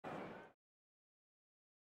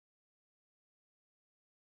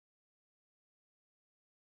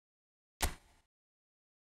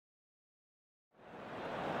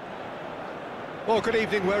Well, good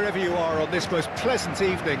evening wherever you are on this most pleasant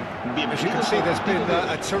evening. As you can see, there's been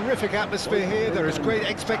a terrific atmosphere here. There is great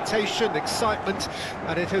expectation, excitement,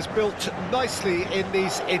 and it has built nicely in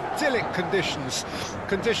these idyllic conditions.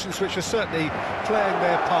 Conditions which are certainly playing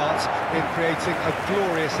their part in creating a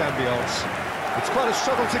glorious ambience. It's quite a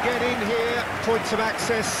struggle to get in here, points of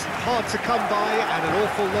access hard to come by, and an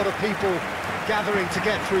awful lot of people gathering to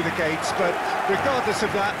get through the gates, but regardless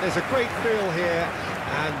of that, there's a great feel here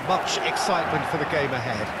and much excitement for the game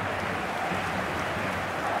ahead.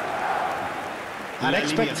 And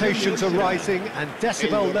expectations are rising and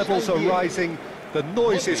decibel levels are rising. The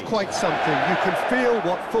noise is quite something. You can feel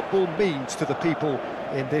what football means to the people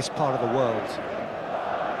in this part of the world.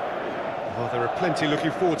 Well, there are plenty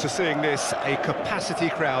looking forward to seeing this, a capacity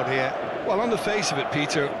crowd here. Well, on the face of it,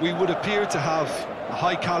 Peter, we would appear to have a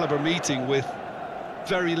high-caliber meeting with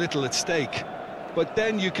very little at stake. But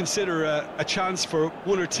then you consider a chance for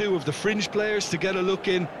one or two of the fringe players to get a look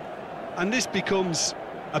in, and this becomes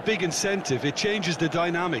a big incentive. It changes the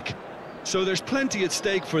dynamic. So there's plenty at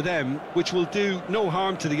stake for them, which will do no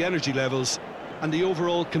harm to the energy levels and the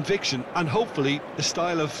overall conviction, and hopefully the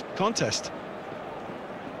style of contest.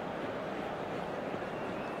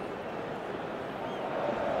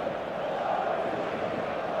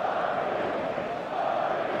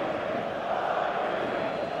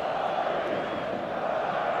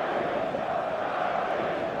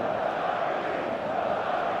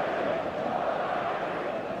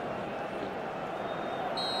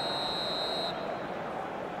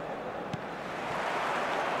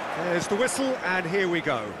 There's the whistle, and here we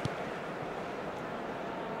go.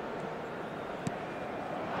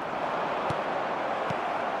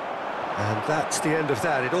 And that's the end of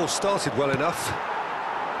that. It all started well enough.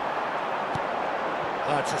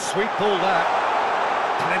 That's a sweet ball, that.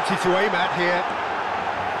 Plenty to aim at here.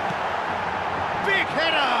 Big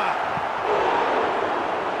header!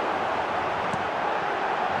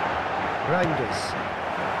 Rangers.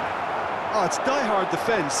 Oh, it's die-hard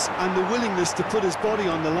defence and the willingness to put his body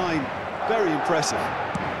on the line. Very impressive.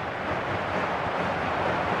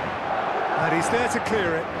 And he's there to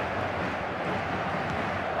clear it.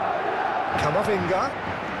 Camavinga.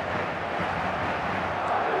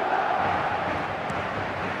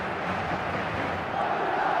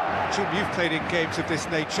 Jim, you've played in games of this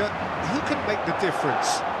nature. Who can make the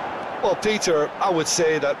difference? Well, Peter, I would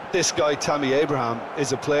say that this guy, Tammy Abraham,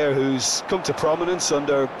 is a player who's come to prominence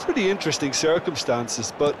under pretty interesting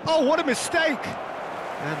circumstances, but... Oh, what a mistake!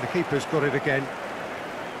 And the keeper's got it again.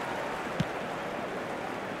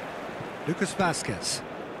 Lucas Vazquez.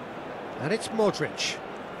 And it's Modric.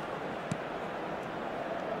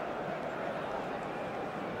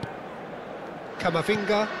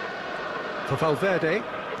 Camavinga. For Valverde.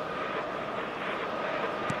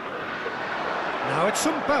 Now it's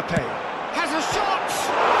Mbappe. Has a shot!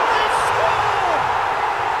 They scored!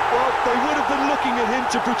 Well, they would have been looking at him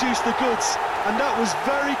to produce the goods, and that was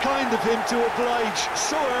very kind of him to oblige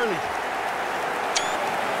so early.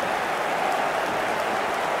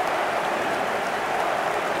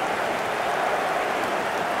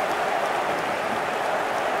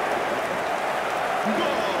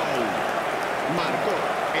 ¡Gol! Marcó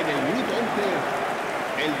en el minuto 11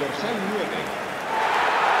 el dorsal 9.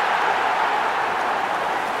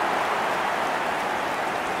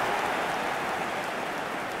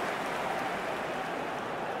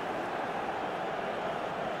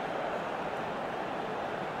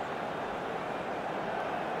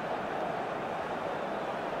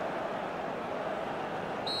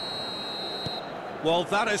 Well,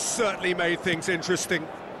 that has certainly made things interesting.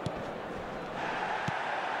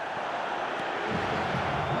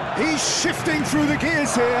 He's shifting through the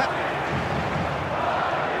gears here.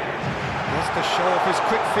 Just to show off his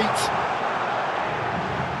quick feet.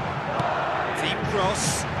 Deep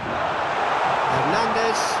cross.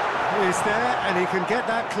 Hernandez is there, and he can get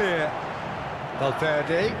that clear.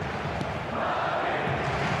 Valverde.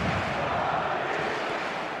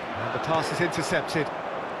 And the pass is intercepted.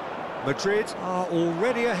 Madrid are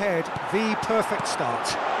already ahead, the perfect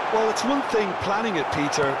start. Well, it's one thing planning it,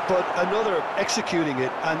 Peter, but another executing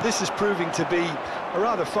it, and this is proving to be a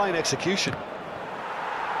rather fine execution.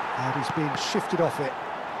 And he's been shifted off it.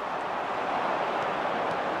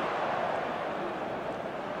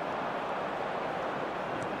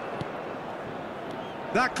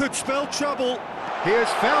 That could spell trouble. He has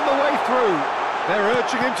found the way through. They're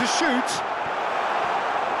urging him to shoot.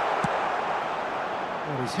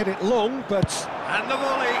 Well, he's hit it long, but... And the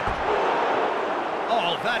volley!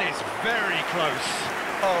 Oh, that is very close.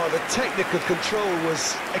 Oh, the technical control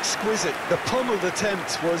was exquisite. The pummeled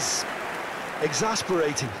attempt was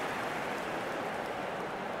exasperating.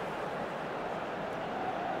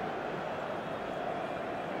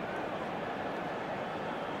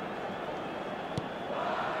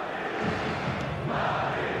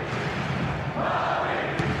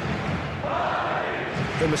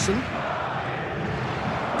 Emerson.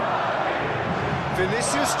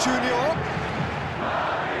 Vinicius Junior.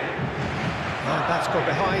 And that's gone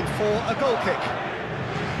behind for a goal kick.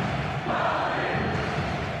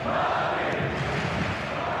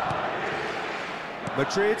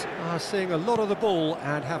 Madrid are seeing a lot of the ball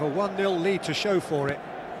and have a 1-0 lead to show for it.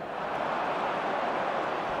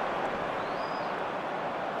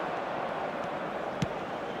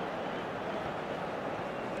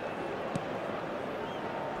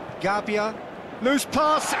 Gabia, loose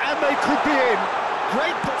pass, and they could be in.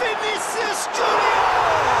 Great Vinicius Junior!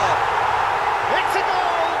 It's a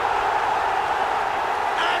goal!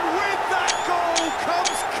 And with that goal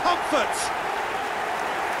comes comfort.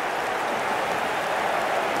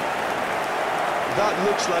 That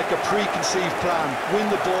looks like a preconceived plan. Win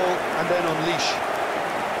the ball and then unleash.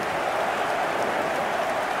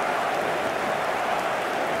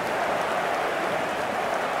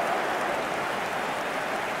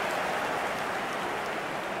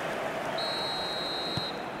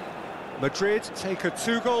 Madrid take a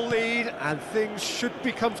 2-goal lead and things should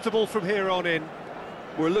be comfortable from here on in.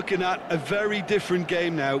 We're looking at a very different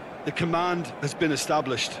game now. The command has been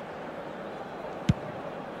established.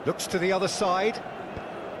 Looks to the other side.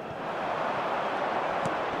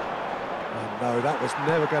 Oh no, that was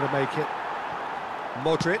never going to make it.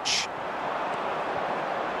 Modric.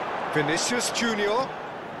 Vinicius Junior.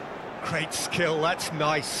 Great skill, that's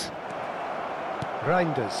nice.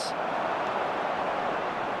 Reinders.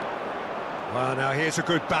 Well, now here's a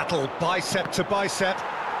good battle, bicep to bicep.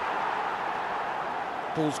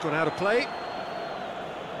 Ball's gone out of play.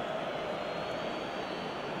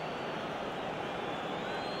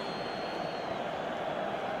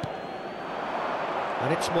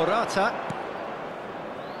 And it's Morata.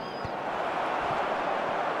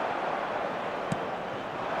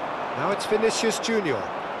 Now it's Vinicius Junior.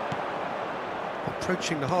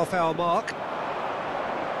 Approaching the half-hour mark.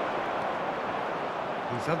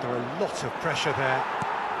 He's under a lot of pressure there.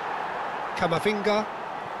 Camavinga.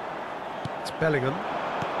 It's Bellingham.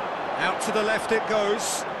 Out to the left it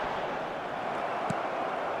goes.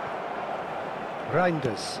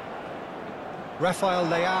 Reinders. Rafael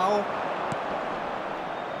Leao.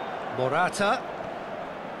 Morata.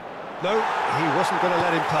 No, he wasn't going to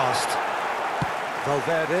let him past.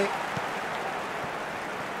 Valverde.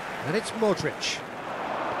 And it's Modric.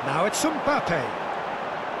 Now it's Mbappe.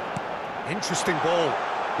 Interesting ball.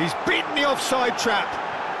 He's beaten the offside trap.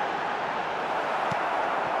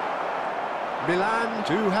 Milan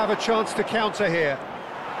do have a chance to counter here.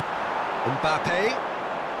 Mbappe.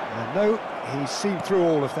 And no, he's seen through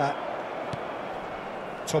all of that.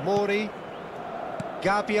 Tomori.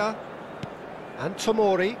 Gabia. And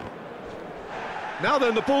Tomori. Now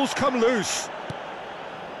then, the ball's come loose.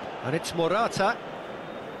 And it's Morata.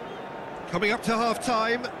 Coming up to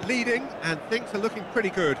half-time, leading, and things are looking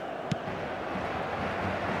pretty good.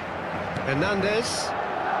 Hernandez.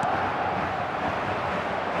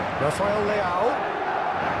 Rafael Leao.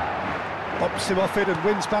 Pops him off it and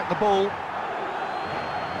wins back the ball.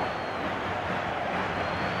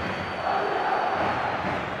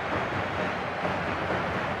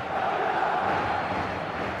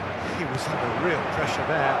 He was under real pressure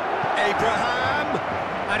there. Abraham!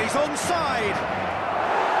 And he's onside!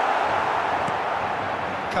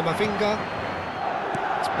 Camavinga.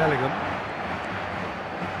 It's Bellingham.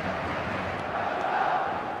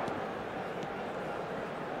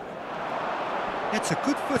 It's a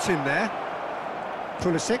good foot in there.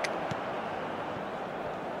 Pulisic.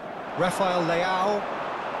 Rafael Leao.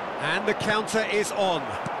 And the counter is on.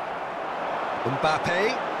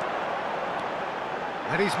 Mbappe.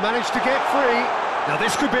 And he's managed to get free. Now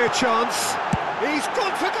this could be a chance. He's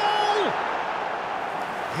gone for goal!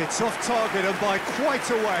 It's off target and by quite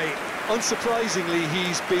a way. Unsurprisingly,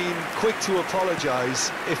 he's been quick to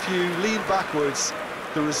apologise. If you lean backwards,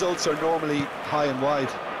 the results are normally high and wide.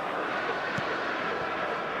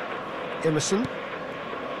 Emerson.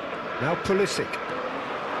 Now Pulisic.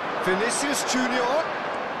 Vinicius Junior.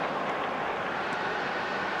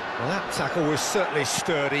 Well, that tackle was certainly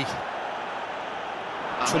sturdy.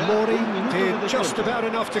 Tomori did just about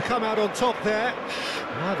enough to come out on top there.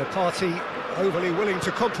 Neither party overly willing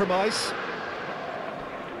to compromise.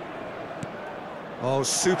 Oh,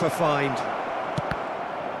 super find.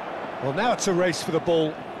 Well, now it's a race for the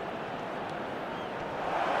ball.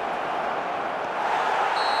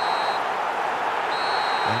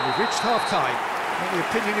 And we've reached half-time. Any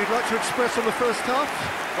opinion you'd like to express on the first half?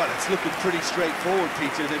 Well, it's looking pretty straightforward,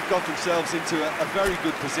 Peter. They've got themselves into a very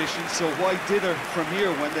good position, so why dither from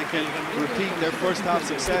here when they can repeat their first half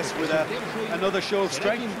success with another show of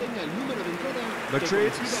strength?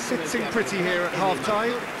 Madrid sitting pretty here at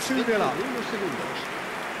half-time, 2-0 up.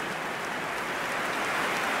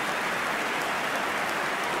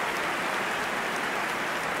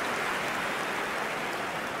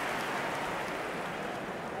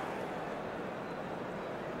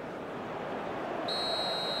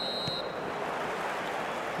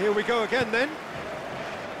 Here we go again then.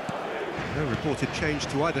 No reported change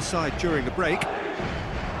to either side during the break.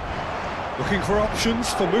 Looking for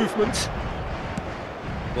options for movement.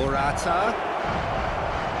 Morata.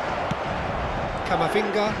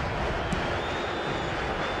 Camavinga.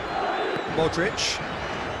 Modric.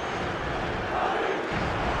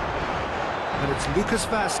 And it's Lucas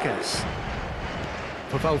Vazquez.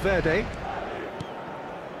 For Valverde.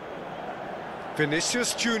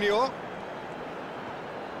 Vinicius Junior.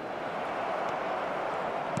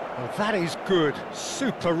 Well, that is good.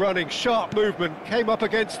 Super running, sharp movement. Came up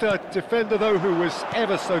against a defender, though, who was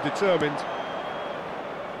ever so determined.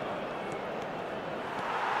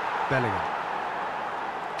 Bellingham.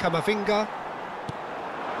 Camavinga.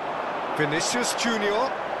 Vinicius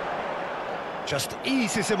Junior. Just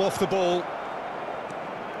eases him off the ball.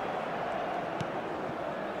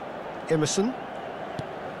 Emerson.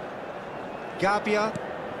 Gabia.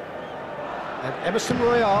 And Emerson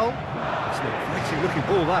Royale. It's an inviting looking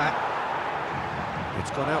ball, that.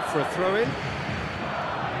 It's gone out for a throw-in.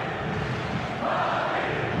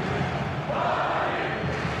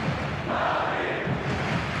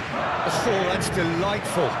 Oh, that's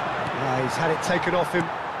delightful. He's had it taken off him.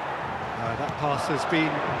 That pass has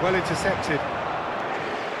been well intercepted.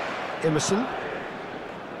 Emerson.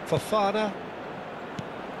 Fofana.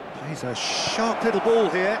 Plays a sharp little ball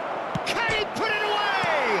here. Can he put it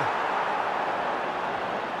away?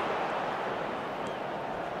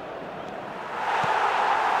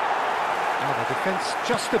 Oh, the defence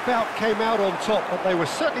just about came out on top, but they were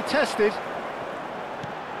certainly tested.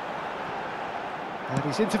 And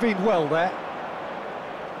he's intervened well there.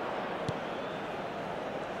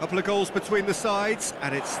 Couple of goals between the sides,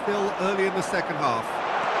 and it's still early in the second half.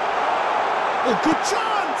 Oh, good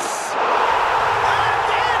chance! And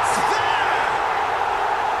it's there!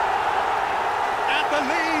 And the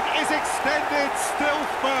lead is extended still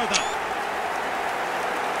further.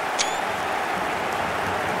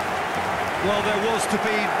 Well, there was to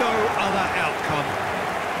be no other outcome.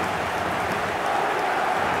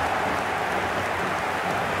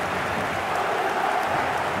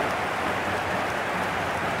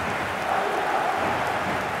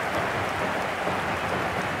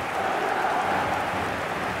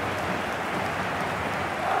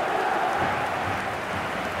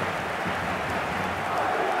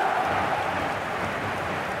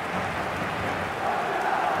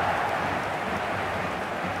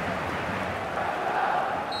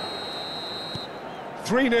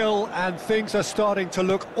 Three-0, and things are starting to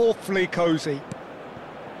look awfully cosy.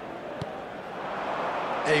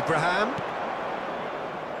 Abraham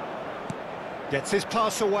gets his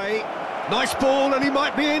pass away. Nice ball, and he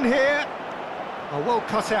might be in here. Oh, well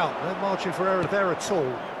cut out. No margin for error there at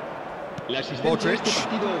all. Modric.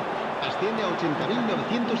 Asciende a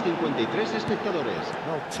 80.953 espectadores.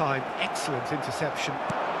 Well timed, excellent interception.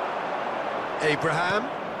 Abraham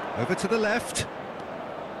over to the left.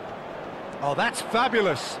 Oh, that's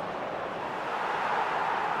fabulous.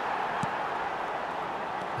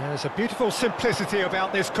 There's a beautiful simplicity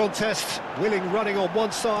about this contest. Willing running on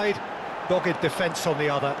one side, dogged defence on the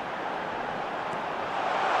other.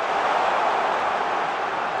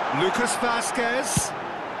 Lucas Vazquez.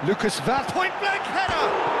 Point-blank header!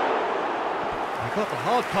 He got the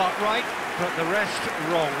hard part right, but the rest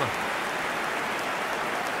wrong.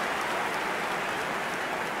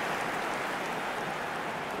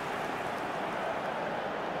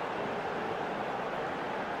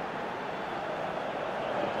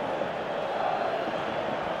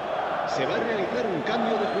 Se va a realizar un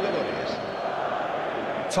cambio de jugadores.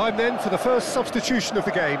 Time then for the first substitution of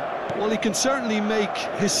the game. Well, he can certainly make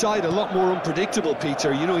his side a lot more unpredictable,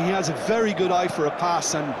 Peter. You know, he has a very good eye for a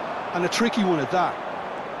pass and a tricky one at that.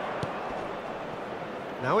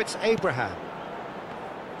 Now it's Abraham.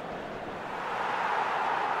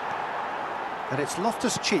 And it's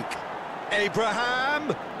Loftus-Cheek.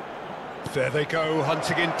 Abraham! There they go,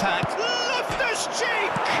 hunting impact.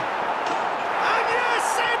 Loftus-Cheek! And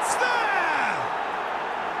yes, it's there!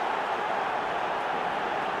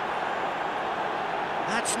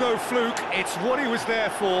 That's no fluke, it's what he was there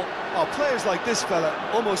for. Oh, players like this fella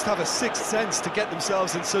almost have a sixth sense to get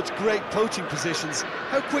themselves in such great poaching positions.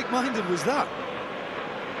 How quick-minded was that?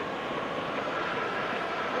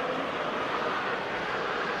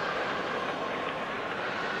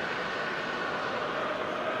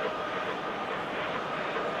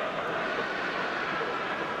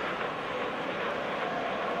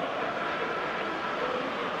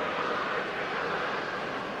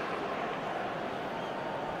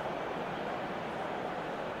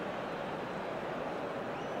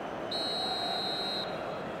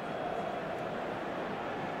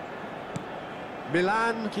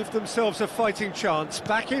 Milan give themselves a fighting chance,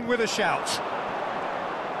 back in with a shout.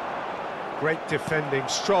 Great defending,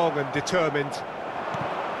 strong and determined.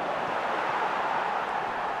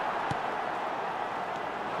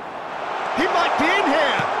 He might be in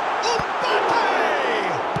here! Mbappe!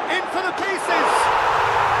 In for the pieces!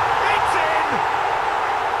 It's in!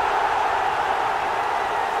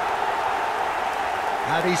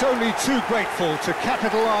 And he's only too grateful to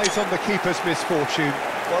capitalise on the keeper's misfortune.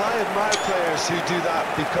 Well, I admire players who do that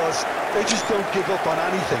because they just don't give up on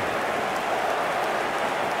anything.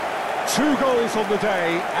 2 goals on the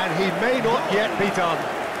day, and he may not yet be done.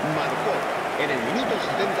 Marcó en el minuto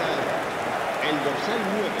 70 el dorsal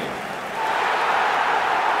 9.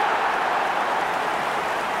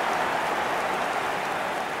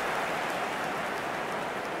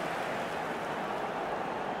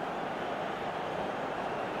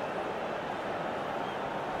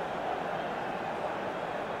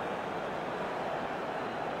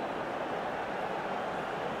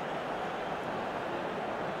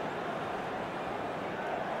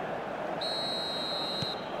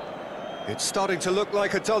 It's starting to look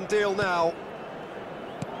like a done deal now.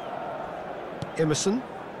 Emerson.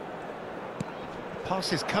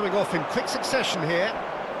 Pass is coming off in quick succession here.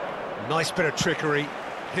 Nice bit of trickery.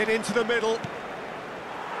 Hit into the middle.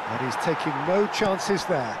 And he's taking no chances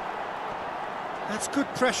there. That's good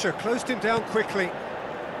pressure, closed him down quickly.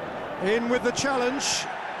 In with the challenge.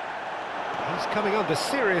 He's coming under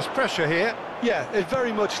serious pressure here. Yeah, it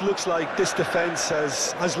very much looks like this defence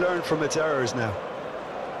has learned from its errors now.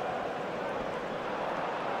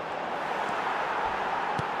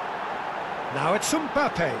 Now it's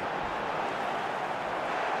Mbappe.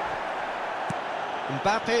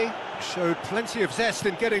 Mbappe showed plenty of zest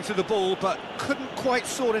in getting to the ball, but couldn't quite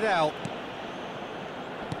sort it out.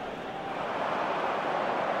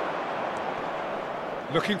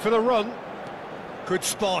 Looking for the run. Good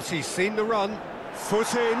spot, he's seen the run.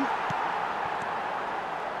 Foot in.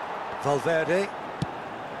 Valverde.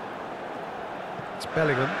 It's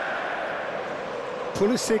Bellingham.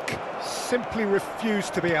 Pulisic simply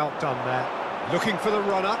refused to be outdone there. Looking for the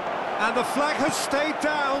runner, and the flag has stayed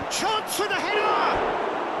down. Chance for the header!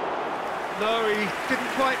 No, he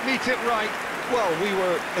didn't quite meet it right. Well, we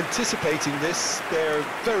were anticipating this. They're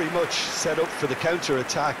very much set up for the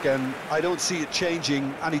counter-attack, and I don't see it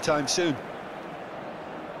changing anytime soon.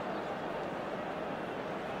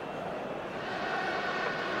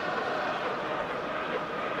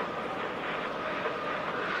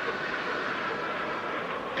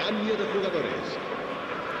 Cambio de jugadores.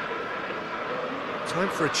 Time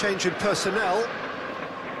for a change in personnel.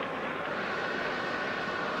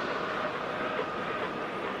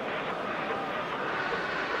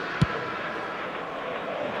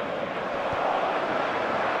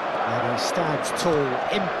 And he stands tall,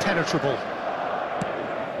 impenetrable.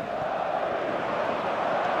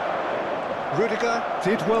 Redragon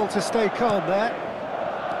did well to stay calm there.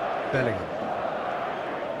 Bellingham.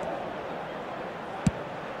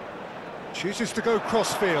 Chooses to go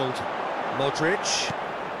crossfield. Modric.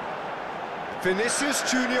 Vinicius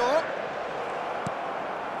Junior.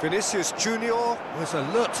 Vinicius Junior was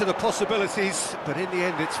alert to the possibilities, but in the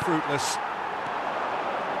end it's fruitless.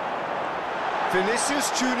 Vinicius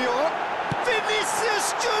Junior.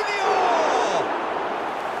 Vinicius Junior!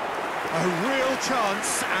 A real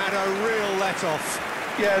chance and a real let-off.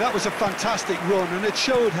 Yeah, that was a fantastic run, and it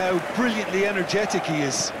showed how brilliantly energetic he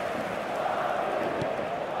is.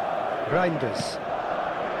 Reinders.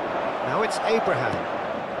 Now it's Abraham.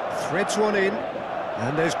 Threads one in,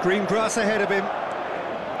 and there's green grass ahead of him.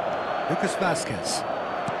 Lucas Vazquez.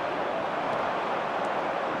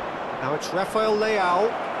 Now it's Rafael Leao.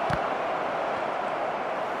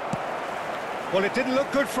 Well, it didn't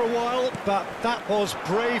look good for a while, but that was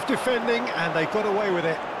brave defending, and they got away with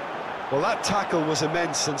it. Well, that tackle was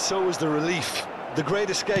immense, and so was the relief. The great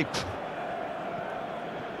escape.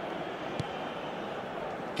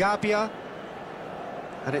 Gabia,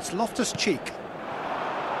 and it's Loftus-Cheek.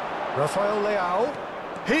 Rafael Leao,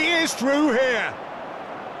 he is through here.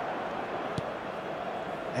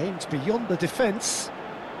 Aimed beyond the defence.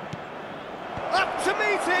 Up to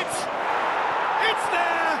meet it. It's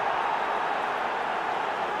there.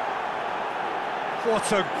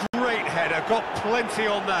 What a great header, got plenty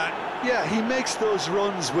on that. Yeah, he makes those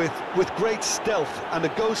runs with great stealth and a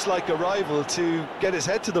ghost-like arrival to get his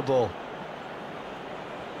head to the ball.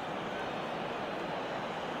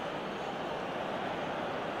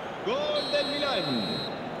 Gol del Milan.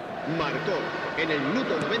 Marcó en el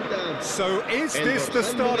minuto 90. So is this the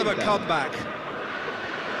start of a comeback?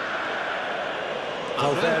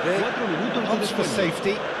 Valverde hunts for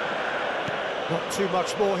safety. Not too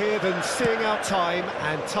much more here than seeing out time,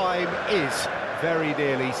 and time is very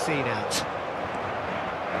nearly seen out.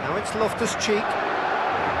 Now it's Loftus-Cheek.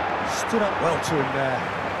 Stood up well to him there.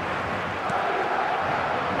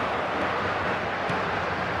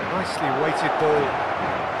 Nicely weighted ball.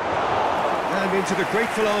 And into the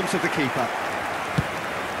grateful arms of the keeper.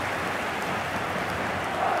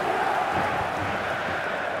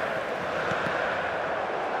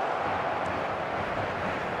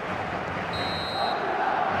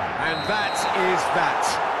 And that is that.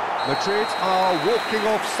 Madrid are walking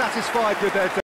off satisfied with their